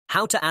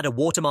How to add a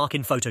watermark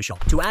in Photoshop.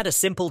 To add a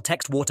simple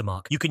text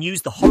watermark, you can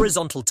use the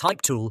horizontal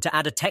type tool to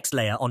add a text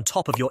layer on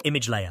top of your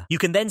image layer. You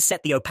can then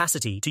set the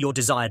opacity to your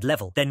desired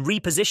level, then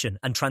reposition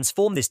and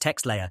transform this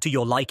text layer to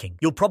your liking.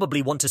 You'll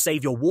probably want to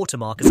save your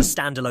watermark as a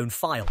standalone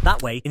file.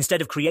 That way,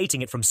 instead of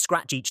creating it from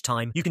scratch each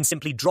time, you can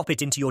simply drop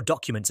it into your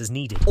documents as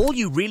needed. All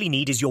you really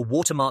need is your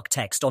watermark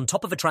text on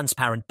top of a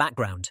transparent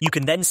background. You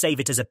can then save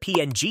it as a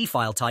PNG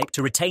file type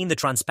to retain the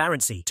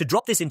transparency. To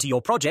drop this into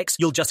your projects,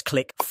 you'll just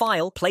click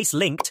File, Place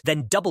Linked,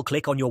 then double-click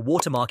on your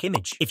watermark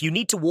image. If you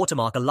need to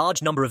watermark a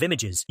large number of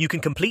images, you can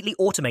completely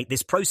automate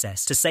this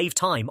process to save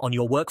time on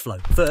your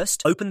workflow.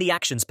 First, open the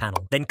Actions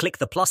panel, then click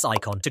the plus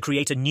icon to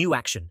create a new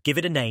action. Give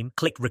it a name,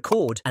 click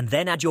Record, and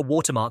then add your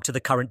watermark to the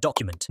current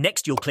document.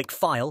 Next, you'll click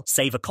File,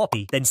 Save a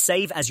Copy, then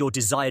Save as your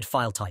desired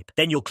file type.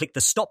 Then you'll click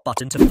the Stop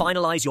button to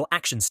finalize your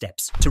action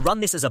steps. To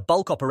run this as a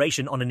bulk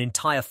operation on an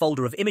entire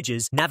folder of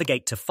images,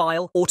 navigate to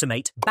File,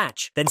 Automate,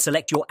 Batch, then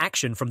select your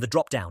action from the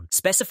drop-down.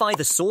 Specify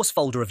the source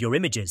folder of your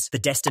images, the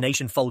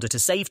destination folder to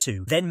save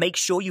to, then make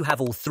sure you have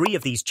all three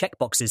of these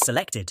checkboxes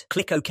selected.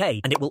 Click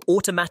OK, and it will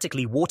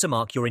automatically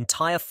watermark your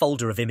entire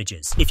folder of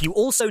images. If you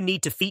also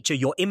need to feature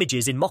your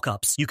images in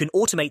mockups, you can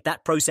automate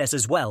that process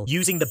as well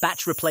using the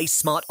Batch Replace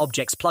Smart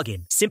Objects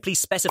plugin. Simply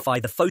specify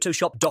the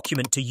Photoshop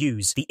document to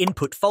use, the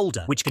input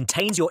folder, which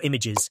contains your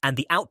images, and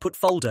the output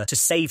folder to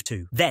save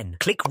to. Then,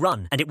 click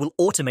Run, and it will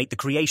automate the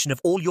creation of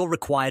all your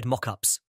required mockups.